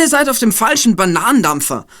 Ihr alle seid auf dem falschen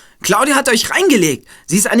Bananendampfer. Claudia hat euch reingelegt.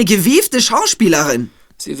 Sie ist eine gewiefte Schauspielerin.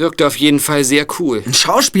 Sie wirkte auf jeden Fall sehr cool. Eine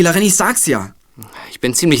Schauspielerin, ich sag's ja. Ich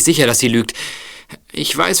bin ziemlich sicher, dass sie lügt.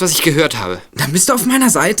 Ich weiß, was ich gehört habe. Dann bist du auf meiner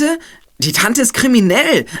Seite? Die Tante ist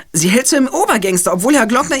kriminell. Sie hält zu einem Obergangster, obwohl Herr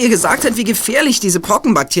Glockner ihr gesagt hat, wie gefährlich diese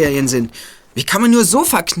Pockenbakterien sind. Wie kann man nur so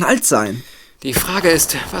verknallt sein? Die Frage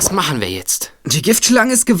ist, was machen wir jetzt? Die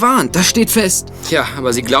Giftschlange ist gewarnt, das steht fest. Tja,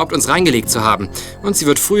 aber sie glaubt, uns reingelegt zu haben. Und sie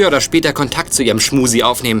wird früher oder später Kontakt zu ihrem Schmusi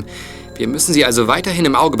aufnehmen. Wir müssen sie also weiterhin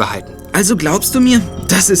im Auge behalten. Also glaubst du mir?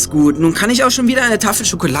 Das ist gut. Nun kann ich auch schon wieder eine Tafel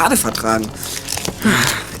Schokolade vertragen.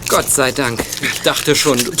 Gott sei Dank. Ich dachte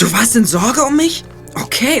schon... Du warst in Sorge um mich?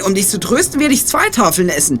 Okay, um dich zu trösten, werde ich 2 Tafeln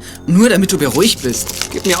essen. Nur damit du beruhigt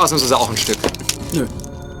bist. Gib mir ausnahmsweise auch ein Stück. Nö.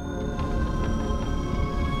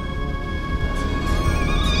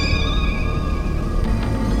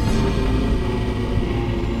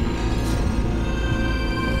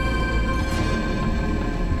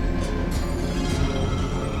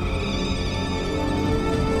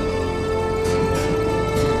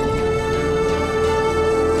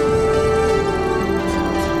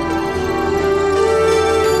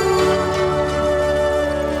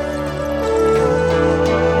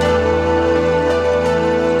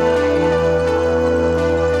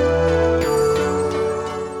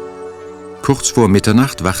 Kurz vor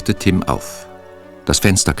Mitternacht wachte Tim auf. Das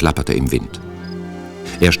Fenster klapperte im Wind.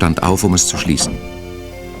 Er stand auf, um es zu schließen.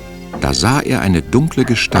 Da sah er eine dunkle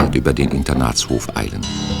Gestalt über den Internatshof eilen.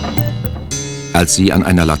 Als sie an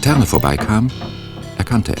einer Laterne vorbeikam,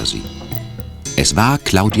 erkannte er sie. Es war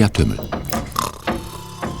Claudia Tümmel.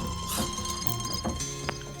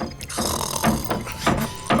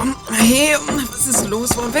 Hey, was ist los?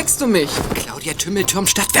 Warum weckst du mich? Claudia Tümmel türmt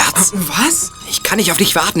stadtwärts. Was? Ich kann nicht auf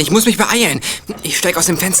dich warten. Ich muss mich beeilen. Ich steig aus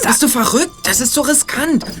dem Fenster. Bist du verrückt? Das ist so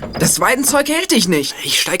riskant. Das Weidenzeug hält dich nicht.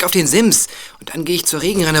 Ich steig auf den Sims. Und dann gehe ich zur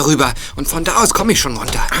Regenrinne rüber. Und von da aus komme ich schon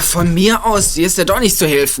runter. Von mir aus. Dir ist ja doch nicht zu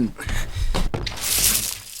helfen.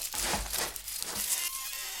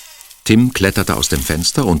 Tim kletterte aus dem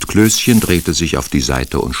Fenster und Klößchen drehte sich auf die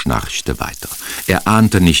Seite und schnarchte weiter. Er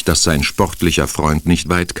ahnte nicht, dass sein sportlicher Freund nicht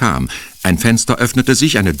weit kam. Ein Fenster öffnete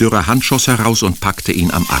sich, eine dürre Hand schoss heraus und packte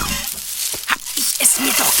ihn am Arm. Hab ich es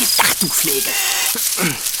mir doch gedacht, du Pflege.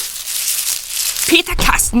 Peter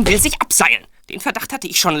Carsten will sich abseilen. Den Verdacht hatte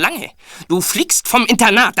ich schon lange. Du fliegst vom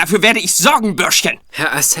Internat, dafür werde ich sorgen, Bürschchen.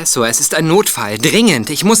 Herr Assessor, es ist ein Notfall. Dringend.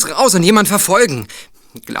 Ich muss raus und jemand verfolgen.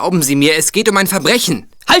 Glauben Sie mir, es geht um ein Verbrechen.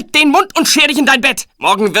 Halt den Mund und scher dich in dein Bett.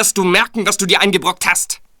 Morgen wirst du merken, was du dir eingebrockt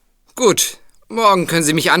hast. Gut, morgen können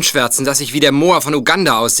Sie mich anschwärzen, dass ich wie der Moa von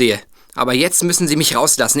Uganda aussehe. Aber jetzt müssen Sie mich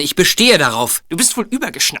rauslassen. Ich bestehe darauf. Du bist wohl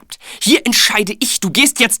übergeschnappt. Hier entscheide ich. Du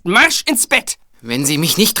gehst jetzt Marsch ins Bett. Wenn Sie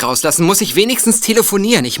mich nicht rauslassen, muss ich wenigstens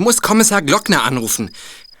telefonieren. Ich muss Kommissar Glockner anrufen.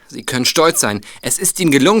 Sie können stolz sein. Es ist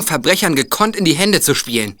Ihnen gelungen, Verbrechern gekonnt in die Hände zu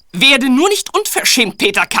spielen. Werde nur nicht unverschämt,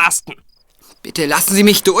 Peter Carsten. Bitte lassen Sie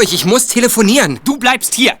mich durch. Ich muss telefonieren. Du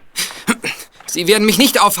bleibst hier. Sie werden mich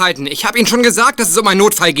nicht aufhalten. Ich habe Ihnen schon gesagt, dass es um einen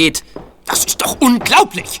Notfall geht. Das ist doch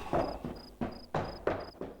unglaublich.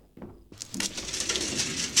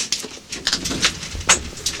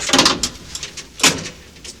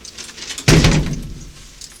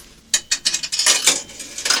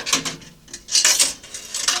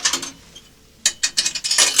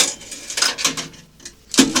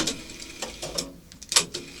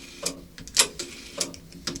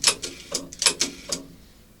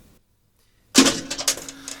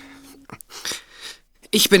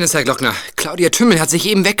 Ich bin es, Herr Glockner. Claudia Tümmel hat sich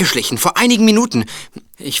eben weggeschlichen, vor einigen Minuten.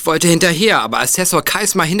 Ich wollte hinterher, aber Assessor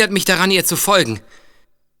Kaismar hindert mich daran, ihr zu folgen.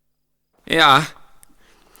 Ja,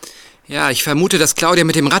 ich vermute, dass Claudia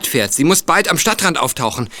mit dem Rad fährt. Sie muss bald am Stadtrand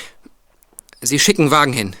auftauchen. Sie schicken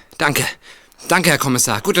Wagen hin. Danke. Danke, Herr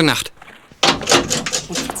Kommissar. Gute Nacht.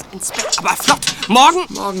 Und jetzt ins Bett, aber flott. Morgen...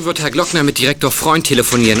 Morgen wird Herr Glockner mit Direktor Freund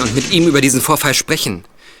telefonieren und mit ihm über diesen Vorfall sprechen.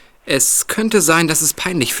 Es könnte sein, dass es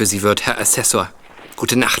peinlich für Sie wird, Herr Assessor.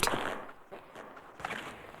 Gute Nacht.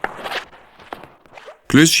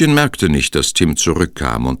 Klößchen merkte nicht, dass Tim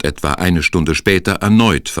zurückkam und etwa eine Stunde später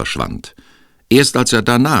erneut verschwand. Erst als er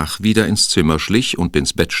danach wieder ins Zimmer schlich und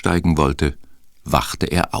ins Bett steigen wollte, wachte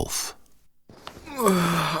er auf.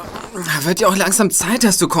 Wird ja auch langsam Zeit,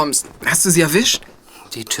 dass du kommst. Hast du sie erwischt?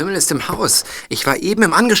 Die Tümmel ist im Haus. Ich war eben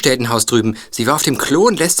im Angestelltenhaus drüben. Sie war auf dem Klo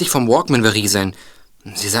und lässt sich vom Walkman berieseln.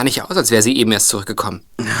 Sie sah nicht aus, als wäre sie eben erst zurückgekommen.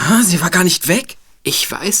 Ja, sie war gar nicht weg.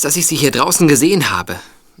 Ich weiß, dass ich sie hier draußen gesehen habe.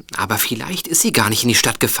 Aber vielleicht ist sie gar nicht in die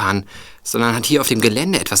Stadt gefahren, sondern hat hier auf dem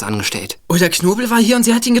Gelände etwas angestellt. Oder Knobel war hier und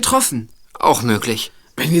sie hat ihn getroffen. Auch möglich.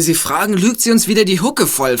 Wenn wir sie fragen, lügt sie uns wieder die Hucke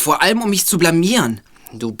voll, vor allem um mich zu blamieren.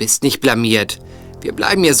 Du bist nicht blamiert. Wir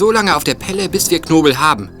bleiben hier so lange auf der Pelle, bis wir Knobel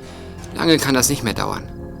haben. Lange kann das nicht mehr dauern.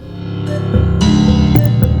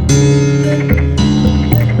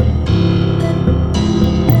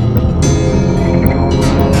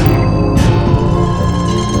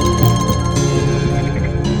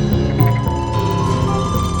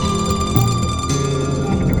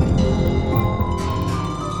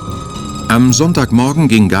 Am Sonntagmorgen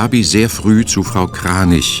ging Gabi sehr früh zu Frau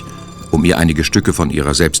Kranich, um ihr einige Stücke von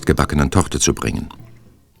ihrer selbstgebackenen Torte zu bringen.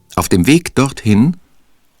 Auf dem Weg dorthin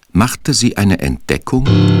machte sie eine Entdeckung,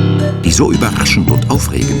 die so überraschend und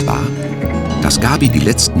aufregend war, dass Gabi die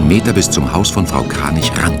letzten Meter bis zum Haus von Frau Kranich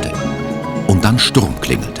rannte und dann Sturm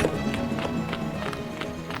klingelte.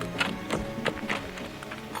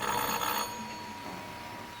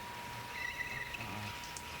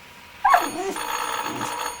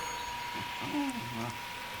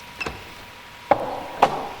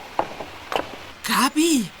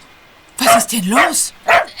 Gabi, was ist denn los?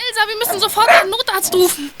 Elsa, wir müssen sofort einen Notarzt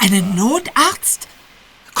rufen. Einen Notarzt?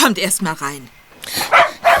 Kommt erst mal rein.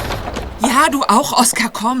 Ja, du auch, Oskar,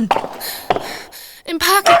 komm. Im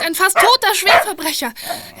Park liegt ein fast toter Schwerverbrecher.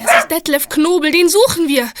 Es ist Detlef Knobel, den suchen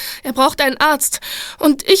wir. Er braucht einen Arzt.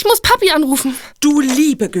 Und ich muss Papi anrufen. Du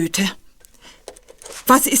liebe Güte.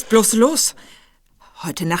 Was ist bloß los?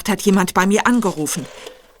 Heute Nacht hat jemand bei mir angerufen.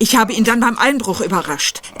 Ich habe ihn dann beim Einbruch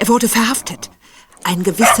überrascht. Er wurde verhaftet. Ein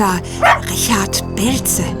gewisser Richard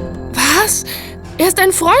Belze. Was? Er ist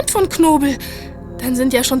ein Freund von Knobel. Dann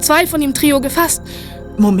sind ja schon 2 von dem Trio gefasst.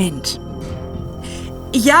 Moment.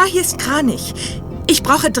 Ja, hier ist Kranich. Ich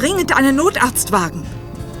brauche dringend einen Notarztwagen.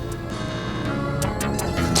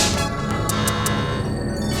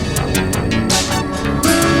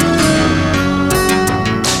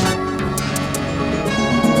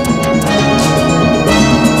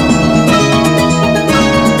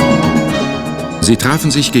 Sie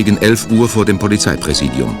trafen sich gegen 11 Uhr vor dem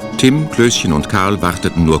Polizeipräsidium. Tim, Klößchen und Karl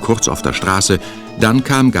warteten nur kurz auf der Straße. Dann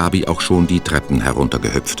kam Gabi auch schon die Treppen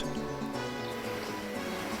heruntergehüpft.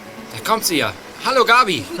 Da kommt sie ja. Hallo,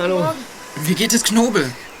 Gabi. Hallo. Wie geht es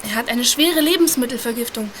Knobel? Er hat eine schwere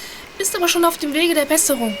Lebensmittelvergiftung, ist aber schon auf dem Wege der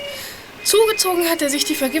Besserung. Zugezogen hat er sich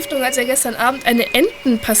die Vergiftung, als er gestern Abend eine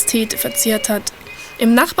Entenpastete verzehrt hat.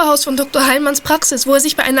 Im Nachbarhaus von Dr. Heilmanns Praxis, wo er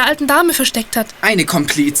sich bei einer alten Dame versteckt hat. Eine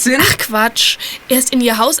Komplizin? Ach Quatsch. Er ist in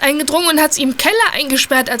ihr Haus eingedrungen und hat sie im Keller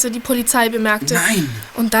eingesperrt, als er die Polizei bemerkte. Nein.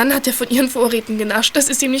 Und dann hat er von ihren Vorräten genascht. Das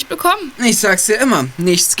ist ihm nicht bekommen. Ich sag's dir immer,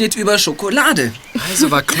 nichts geht über Schokolade. Also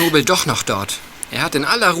war Knobel doch noch dort. Er hat in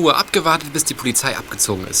aller Ruhe abgewartet, bis die Polizei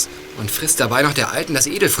abgezogen ist. Und frisst dabei noch der Alten das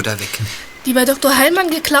Edelfutter weg. Die bei Dr. Heilmann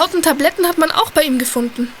geklauten Tabletten hat man auch bei ihm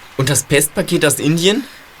gefunden. Und das Pestpaket aus Indien?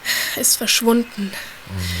 Ist verschwunden.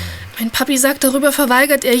 Mein Papi sagt, darüber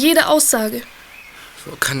verweigert er jede Aussage.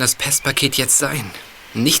 Wo kann das Pestpaket jetzt sein?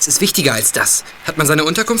 Nichts ist wichtiger als das. Hat man seine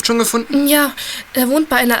Unterkunft schon gefunden? Ja, er wohnt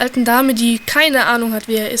bei einer alten Dame, die keine Ahnung hat,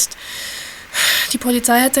 wer er ist. Die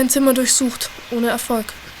Polizei hat sein Zimmer durchsucht, ohne Erfolg.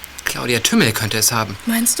 Claudia Tümmel könnte es haben.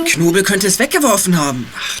 Meinst du? Knobel könnte es weggeworfen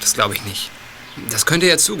haben. Ach, das glaube ich nicht. Das könnte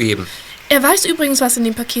er zugeben. Er weiß übrigens, was in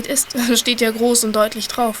dem Paket ist. Das steht ja groß und deutlich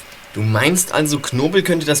drauf. Du meinst also, Knobel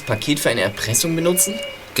könnte das Paket für eine Erpressung benutzen?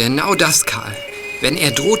 Genau das, Karl. Wenn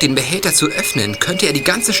er droht, den Behälter zu öffnen, könnte er die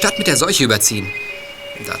ganze Stadt mit der Seuche überziehen.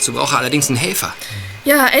 Dazu braucht er allerdings einen Helfer.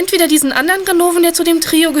 Ja, entweder diesen anderen Ganoven, der zu dem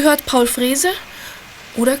Trio gehört, Paul Frese,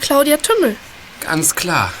 oder Claudia Tümmel. Ganz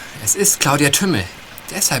klar, es ist Claudia Tümmel.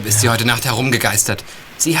 Deshalb ist sie heute Nacht herumgegeistert.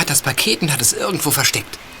 Sie hat das Paket und hat es irgendwo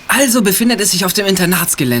versteckt. Also befindet es sich auf dem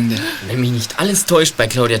Internatsgelände. Wenn mich nicht alles täuscht, bei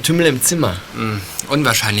Claudia Tümmel im Zimmer.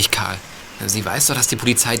 Unwahrscheinlich, Karl. Sie weiß doch, dass die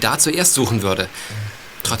Polizei da zuerst suchen würde.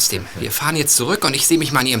 Trotzdem, wir fahren jetzt zurück und ich sehe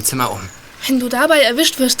mich mal in ihrem Zimmer um. Wenn du dabei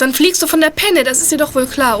erwischt wirst, dann fliegst du von der Penne. Das ist dir doch wohl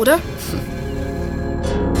klar, oder?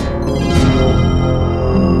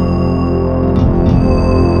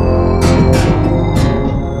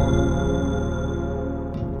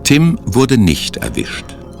 Tim wurde nicht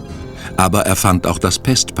erwischt. Aber er fand auch das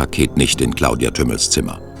Pestpaket nicht in Claudia Tümmels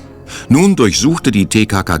Zimmer. Nun durchsuchte die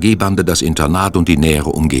TKKG-Bande das Internat und die nähere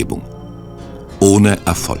Umgebung. Ohne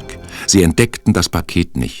Erfolg. Sie entdeckten das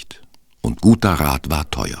Paket nicht. Und guter Rat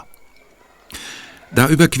war teuer. Da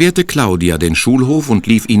überquerte Claudia den Schulhof und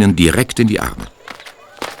lief ihnen direkt in die Arme.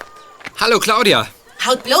 Hallo, Claudia.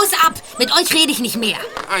 Haut bloß ab! Mit euch rede ich nicht mehr.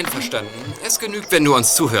 Einverstanden. Es genügt, wenn du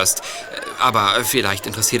uns zuhörst. Aber vielleicht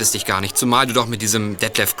interessiert es dich gar nicht, zumal du doch mit diesem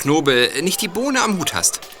Detlef Knobel nicht die Bohne am Hut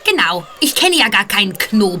hast. Genau. Ich kenne ja gar keinen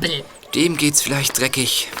Knobel. Dem geht's vielleicht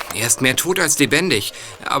dreckig. Er ist mehr tot als lebendig.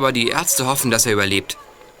 Aber die Ärzte hoffen, dass er überlebt.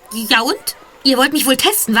 Ja und? Ihr wollt mich wohl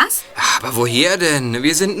testen, was? Aber woher denn?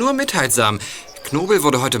 Wir sind nur mitteilsam. Knobel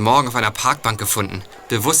wurde heute Morgen auf einer Parkbank gefunden.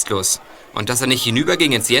 Bewusstlos. Und dass er nicht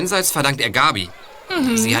hinüberging ins Jenseits, verdankt er Gabi.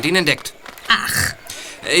 Sie hat ihn entdeckt. Ach.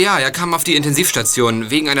 Ja, er kam auf die Intensivstation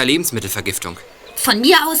wegen einer Lebensmittelvergiftung. Von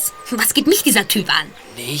mir aus? Was geht mich dieser Typ an?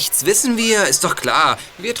 Nichts wissen wir, ist doch klar.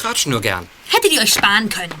 Wir tratschen nur gern. Hättet ihr euch sparen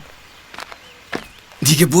können.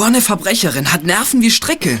 Die geborene Verbrecherin hat Nerven wie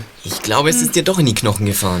Stricke. Ich glaube, es ist dir doch in die Knochen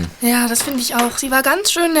gefahren. Ja, das finde ich auch. Sie war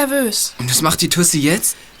ganz schön nervös. Und was macht die Tussi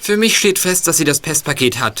jetzt? Für mich steht fest, dass sie das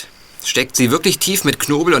Pestpaket hat. Steckt sie wirklich tief mit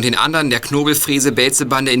Knobel und den anderen der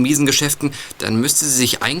Knobelfräse-Belzebande in miesen Geschäften, dann müsste sie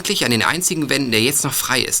sich eigentlich an den einzigen wenden, der jetzt noch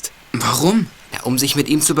frei ist. Warum? Ja, um sich mit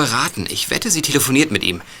ihm zu beraten. Ich wette, sie telefoniert mit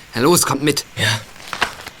ihm. Na los, kommt mit. Ja.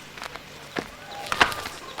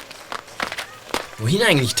 Wohin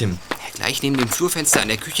eigentlich, Tim? Gleich neben dem Flurfenster an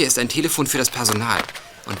der Küche ist ein Telefon für das Personal.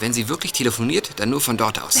 Und wenn sie wirklich telefoniert, dann nur von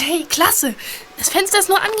dort aus. Hey, klasse. Das Fenster ist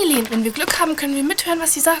nur angelehnt. Wenn wir Glück haben, können wir mithören,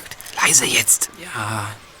 was sie sagt. Leise jetzt.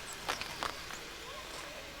 Ja.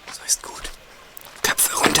 So ist gut.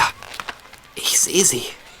 Köpfe runter. Ich sehe sie.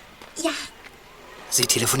 Ja. Sie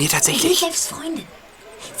telefoniert tatsächlich. Detlefs Freundin.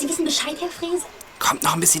 Sie wissen Bescheid, Herr Fräse? Kommt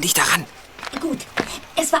noch ein bisschen dichter ran. Gut.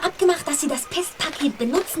 Es war abgemacht, dass Sie das Pestpaket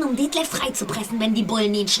benutzen, um Detlef freizupressen, wenn die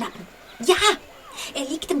Bullen ihn schnappen. Ja, er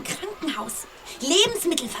liegt im Krankenhaus.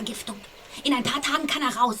 Lebensmittelvergiftung. In ein paar Tagen kann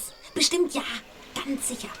er raus. Bestimmt ja, ganz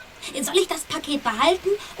sicher. Soll ich das Paket behalten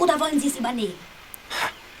oder wollen Sie es übernehmen?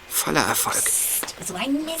 Voller Erfolg. Psst, so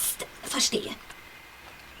ein Mist. Verstehe.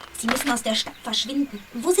 Sie müssen aus der Stadt verschwinden.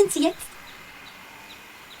 Wo sind Sie jetzt?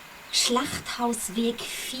 Schlachthausweg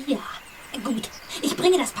 4. Gut, ich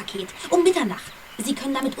bringe das Paket um Mitternacht. Sie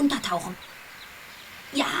können damit untertauchen.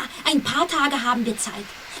 Ja, ein paar Tage haben wir Zeit.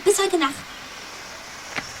 Bis heute Nacht.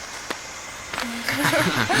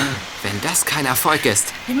 Wenn das kein Erfolg ist.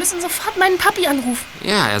 Wir müssen sofort meinen Papi anrufen.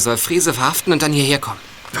 Ja, er soll Fräse verhaften und dann hierher kommen.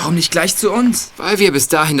 Warum nicht gleich zu uns? Weil wir bis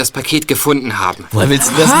dahin das Paket gefunden haben. Woher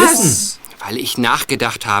willst du das wissen? Weil ich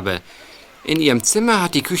nachgedacht habe. In ihrem Zimmer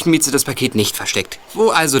hat die Küchenmieze das Paket nicht versteckt. Wo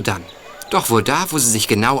also dann? Doch wohl da, wo sie sich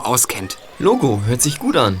genau auskennt. Logo, hört sich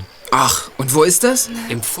gut an. Ach, und wo ist das?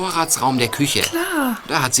 Im Vorratsraum der Küche. Klar.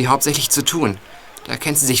 Da hat sie hauptsächlich zu tun. Da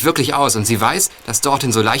kennt sie sich wirklich aus und sie weiß, dass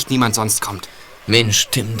dorthin so leicht niemand sonst kommt. Mensch,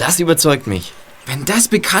 Tim, das überzeugt mich. Wenn das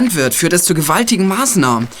bekannt wird, führt das zu gewaltigen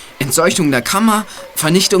Maßnahmen. Entsorgung der Kammer,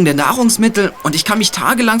 Vernichtung der Nahrungsmittel und ich kann mich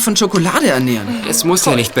tagelang von Schokolade ernähren. Es muss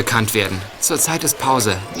ja nicht bekannt werden. Zurzeit ist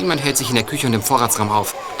Pause. Niemand hält sich in der Küche und im Vorratsraum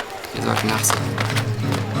auf. Wir sollten nachsehen.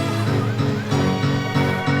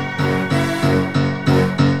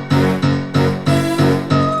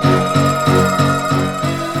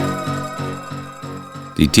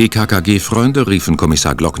 Die TKKG-Freunde riefen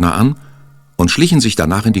Kommissar Glockner an und schlichen sich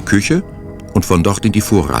danach in die Küche und von dort in die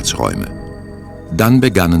Vorratsräume. Dann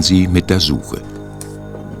begannen sie mit der Suche.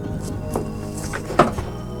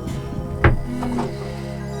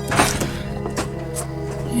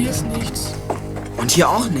 Hier ist nichts. Und hier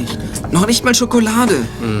auch nicht. Noch nicht mal Schokolade.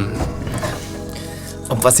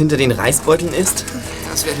 Ob was hinter den Reisbeuteln ist?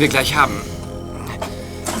 Das werden wir gleich haben.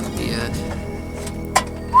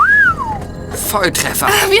 Volltreffer.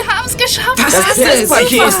 Wir haben es geschafft. Was ist das?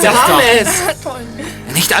 Paket, wir haben es. Toll.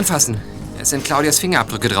 Nicht anfassen. Es sind Claudias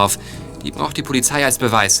Fingerabdrücke drauf. Die braucht die Polizei als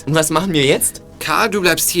Beweis. Und was machen wir jetzt? Karl, du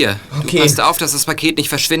bleibst hier. Okay. Du passt auf, dass das Paket nicht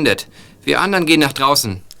verschwindet. Wir anderen gehen nach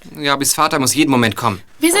draußen. Gabis Vater muss jeden Moment kommen.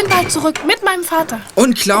 Wir sind bald zurück mit meinem Vater.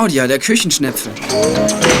 Und Claudia, der Küchenschnepfe.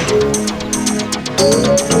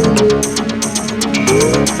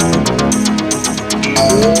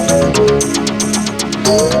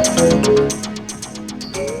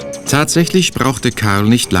 Tatsächlich brauchte Karl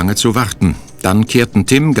nicht lange zu warten. Dann kehrten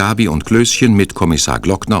Tim, Gabi und Klößchen mit Kommissar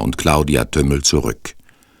Glockner und Claudia Tümmel zurück.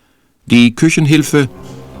 Die Küchenhilfe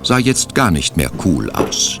sah jetzt gar nicht mehr cool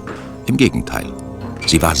aus. Im Gegenteil,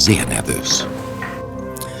 sie war sehr nervös.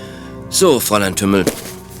 So, Fräulein Tümmel,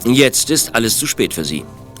 jetzt ist alles zu spät für Sie.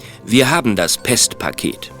 Wir haben das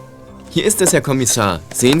Pestpaket. Hier ist es, Herr Kommissar.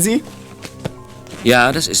 Sehen Sie?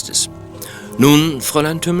 Ja, das ist es. Nun,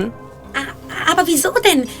 Fräulein Tümmel? Aber wieso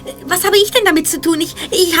denn? Was habe ich denn damit zu tun?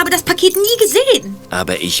 Ich habe das Paket nie gesehen.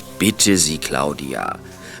 Aber ich bitte Sie, Claudia.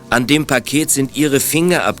 An dem Paket sind Ihre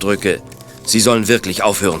Fingerabdrücke. Sie sollen wirklich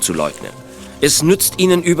aufhören zu leugnen. Es nützt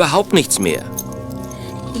Ihnen überhaupt nichts mehr.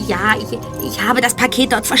 Ja, ich habe das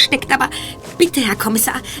Paket dort versteckt, aber bitte, Herr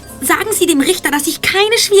Kommissar, sagen Sie dem Richter, dass ich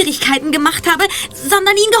keine Schwierigkeiten gemacht habe,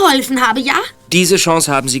 sondern ihm geholfen habe, ja? Diese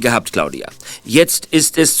Chance haben Sie gehabt, Claudia. Jetzt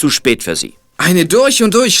ist es zu spät für Sie. Eine durch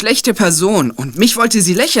und durch schlechte Person. Und mich wollte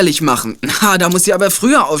sie lächerlich machen. Na, da muss sie aber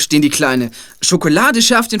früher aufstehen, die Kleine. Schokolade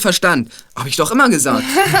schärft den Verstand. Hab ich doch immer gesagt.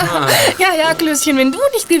 Ja, Klößchen, wenn du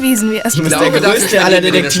nicht gewesen wärst. Du bist der größte aller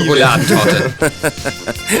Detektive. Schokoladentorte.